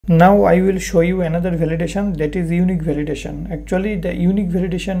Now I will show you another validation, that is unique validation. Actually the unique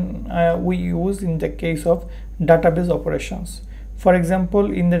validation we use in the case of database operations. For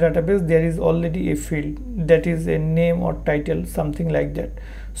example, in the database there is already a field that is a name or title, something like that.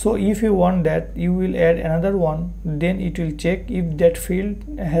 So if you want that, you will add another one, then it will check if that field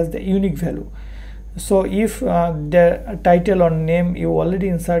has the unique value. So if the title or name you already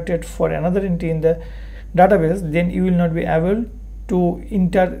inserted for another entry in the database, then you will not be able to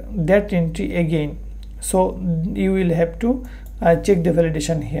enter that entry again. So you will have to check the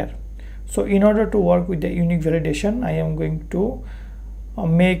validation here. So in order to work with the unique validation, I am going to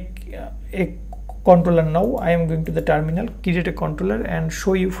make a controller. Now I am going to the terminal, create a controller and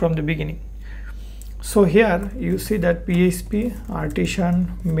show you from the beginning. So here you see that PHP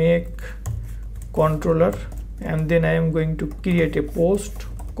artisan make controller, and then I am going to create a post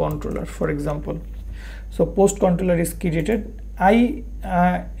controller, for example. So post controller is created. I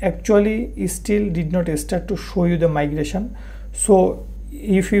actually still did not start to show you the migration. So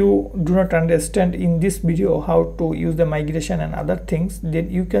if you do not understand in this video how to use the migration and other things, then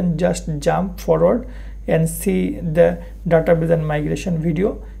you can just jump forward and see the database and migration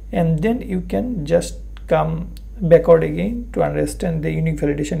video, and then you can just come backward again to understand the unique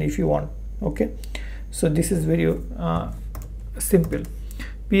validation if you want. Okay, so this is very simple.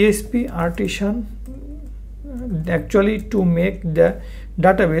 PHP artisan, actually to make the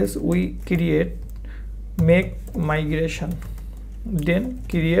database we create make migration, then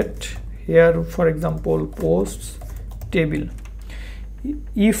create here for example posts table.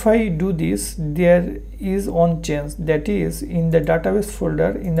 If I do this, there is one change, that is in the database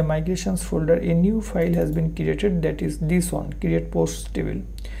folder, in the migrations folder, a new file has been created, that is this one, create posts table.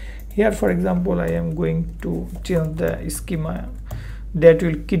 Here for example I am going to change the schema that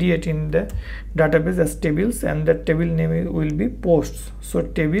will create in the database as tables, and the table name will be posts. So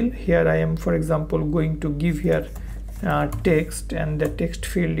table, here I am for example going to give here text, and the text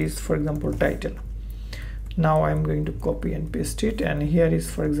field is for example title. Now I am going to copy and paste it, and here is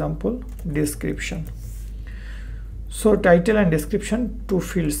for example description. So title and description, two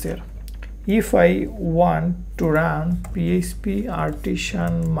fields here. If I want to run PHP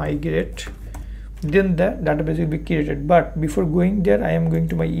artisan migrate, then the database will be created. But before going there, I am going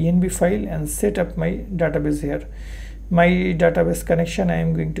to my env file and set up my database here. My database connection I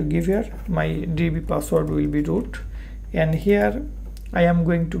am going to give here, my DB password will be root, and here I am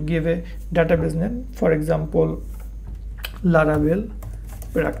going to give a database name, for example Laravel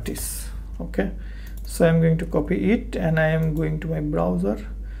practice. Okay, so I am going to copy it and I am going to my browser.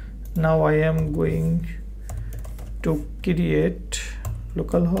 Now I am going to create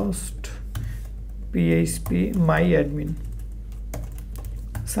localhost php myadmin,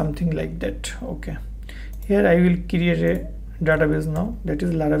 something like that. Okay, here I will create a database now, that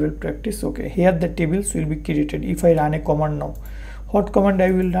is Laravel practice. Okay, here the tables will be created. If I run a command now, what command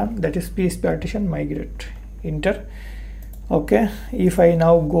I will run, that is php artisan migrate, enter. Okay, if I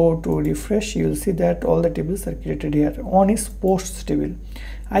now go to refresh, you will see that all the tables are created here. One is posts table.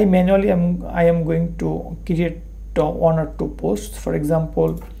 I manually I am going to create one or two posts. For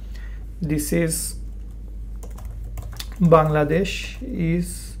example, this is Bangladesh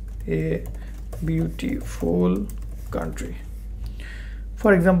is a beautiful country.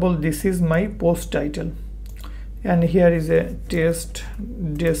 For example, this is my post title, and here is a test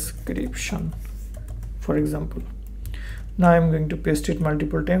description, for example. Now I am going to paste it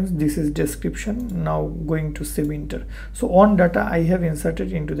multiple times. This is description. Now going to save, enter. So on data I have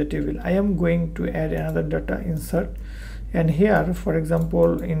inserted into the table. I am going to add another data insert, and here for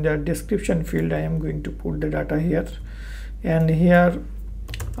example in the description field I am going to put the data here, and here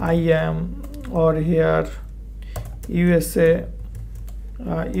I am, or here USA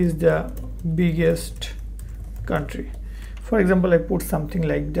is the biggest country. For example, I put something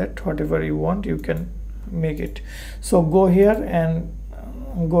like that. Whatever you want you can make it. So go here and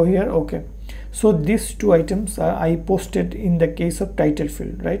go here. Okay, so these two items I posted in the case of title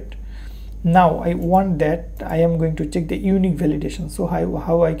field, right? Now I want that I am going to check the unique validation. So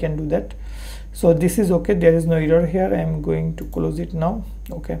how I can do that? So this is okay, there is no error here. I am going to close it now.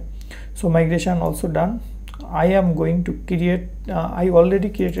 Okay, so migration also done. I am going to create I already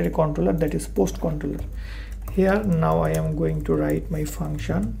created a controller, that is post controller. Here now I am going to write my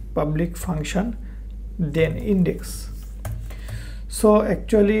function, public function, then index. So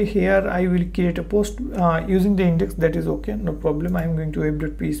actually here I will create a post using the index, that is okay, no problem. I am going to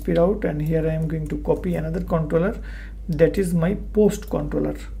web.php route, and here I am going to copy another controller, that is my post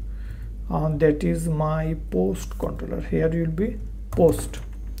controller. That is my post controller. Here will be post,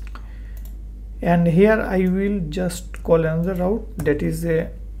 and here I will just call another route, that is a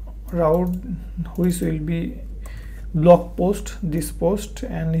route which will be blog post, this post,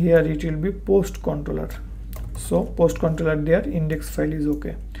 and here it will be post controller. So post controller there, index file is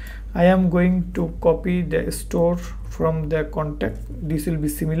okay. I am going to copy the store from the contact. This will be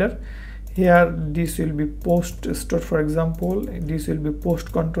similar. Here this will be post store, for example, this will be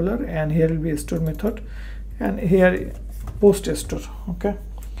post controller, and here will be a store method, and here post store. Okay,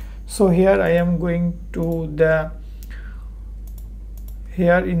 so here I am going to the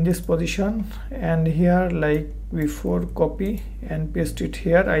here in this position, and here like before, copy and paste it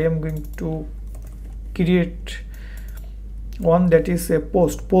here. I am going to create one, that is a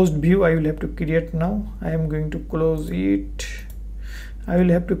post view. I will have to create now. I am going to close it. I will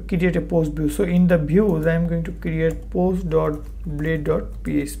have to create a post view. So in the views I am going to create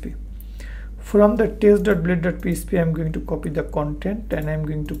post.blade.php. From the test.blade.php I am going to copy the content, and I am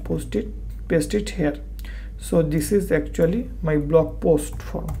going to paste it here. So this is actually my blog post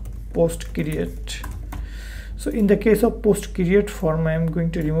form, post create. So in the case of post create form, I am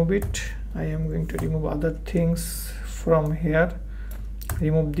going to remove it. I am going to remove other things from here,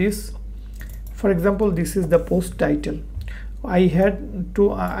 remove this. For example, this is the post title. I have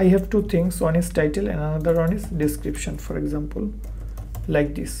two things, one is title and another one is description, for example,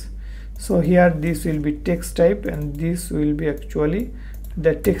 like this. So here this will be text type, and this will be actually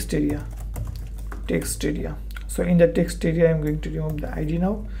the text area. So in the text area I am going to remove the ID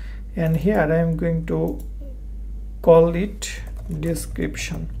now, and here I am going to call it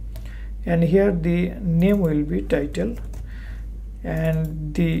description, and here the name will be title,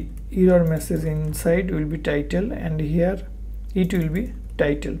 and the error message inside will be title, and here it will be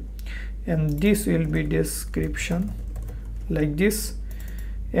title, and this will be description, like this.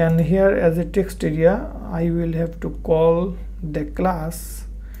 And here as a text area I will have to call the class.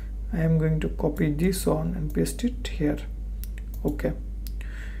 I am going to copy this one and paste it here. Okay,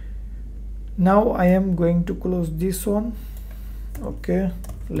 now I am going to close this one. Okay,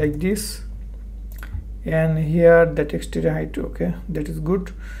 like this, and here the text area height. Okay, that is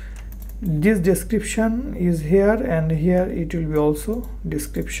good. This description is here, and here it will be also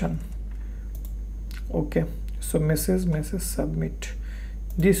description. Okay, so message submit.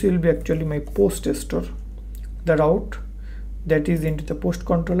 This will be actually my post store, the route that is into the post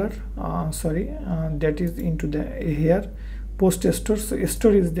controller, that is into the here post store. So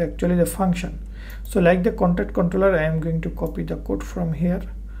store is actually the function. So like the contact controller, I am going to copy the code from here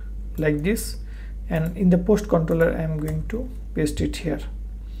like this, and in the post controller I am going to paste it here.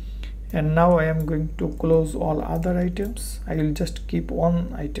 And now I am going to close all other items. I will just keep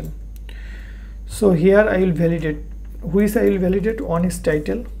one item. So here I will validate. Which I will validate? One is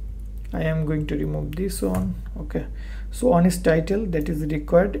title. I am going to remove this one. Okay, so one is title, that is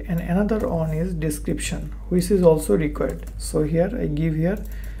required, and another one is description, which is also required. So here I give here,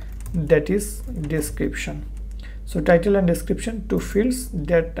 that is description. So title and description, two fields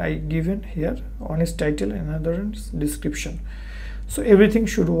that I given here. One is title and another one is description. So everything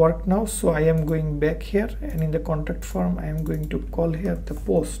should work now. So I am going back here, and in the contact form I am going to call here the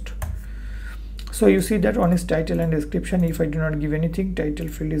post. So you see that one is title and description. If I do not give anything, title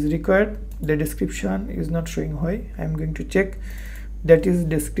field is required, the description is not showing. Why? I am going to check. That is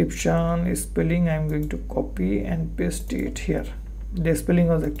description spelling. I am going to copy and paste it here. The spelling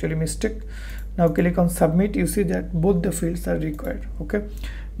was actually mistake. Now click on submit. You see that both the fields are required. Okay,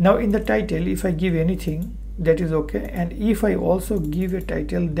 now in the title, if I give anything, that is okay, and if I also give a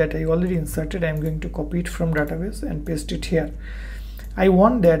title that I already inserted, I am going to copy it from database and paste it here. I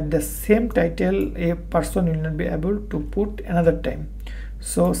want that the same title a person will not be able to put another time.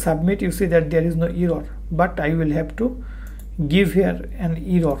 So submit. You see that there is no error, but I will have to give here an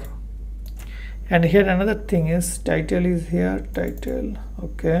error. And here another thing is title is here, title.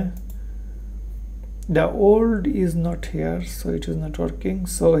 Okay, the old is not here, so it is not working.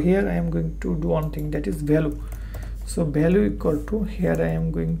 So here I am going to do one thing, that is value. So value equal to, here I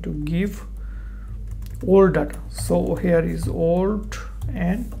am going to give old data. So here is old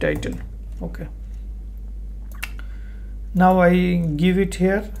and title. Okay, now I give it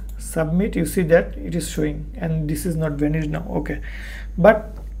here, submit. You see that it is showing, and this is not vanished now. Okay,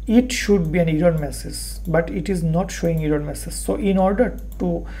 but it should be an error message, but it is not showing error message. So in order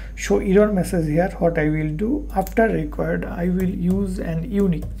to show error message here, what I will do, after required I will use an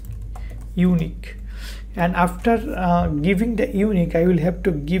unique, and after giving the unique, I will have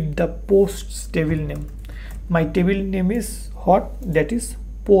to give the posts table name. My table name is what? That is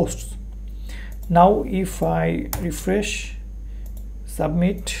posts. Now if I refresh,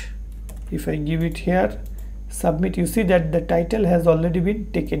 submit, if I give it here, submit, you see that the title has already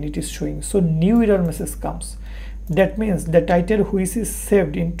been taken, it is showing. So new error message comes. that means the title which is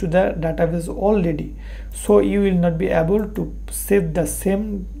saved into the database already, so you will not be able to save the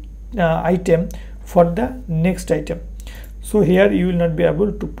same item for the next item. So here you will not be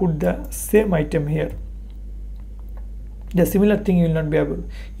able to put the same item here, the similar thing you will not be able.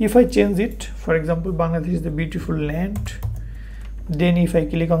 If I change it, for example, Bangladesh is the beautiful land, then if I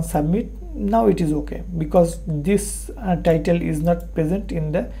click on submit, now it is okay, because this title is not present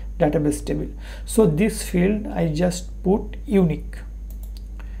in the database table. So this field I just put unique.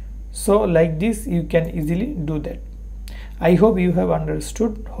 So like this you can easily do that. I hope you have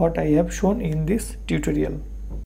understood what I have shown in this tutorial.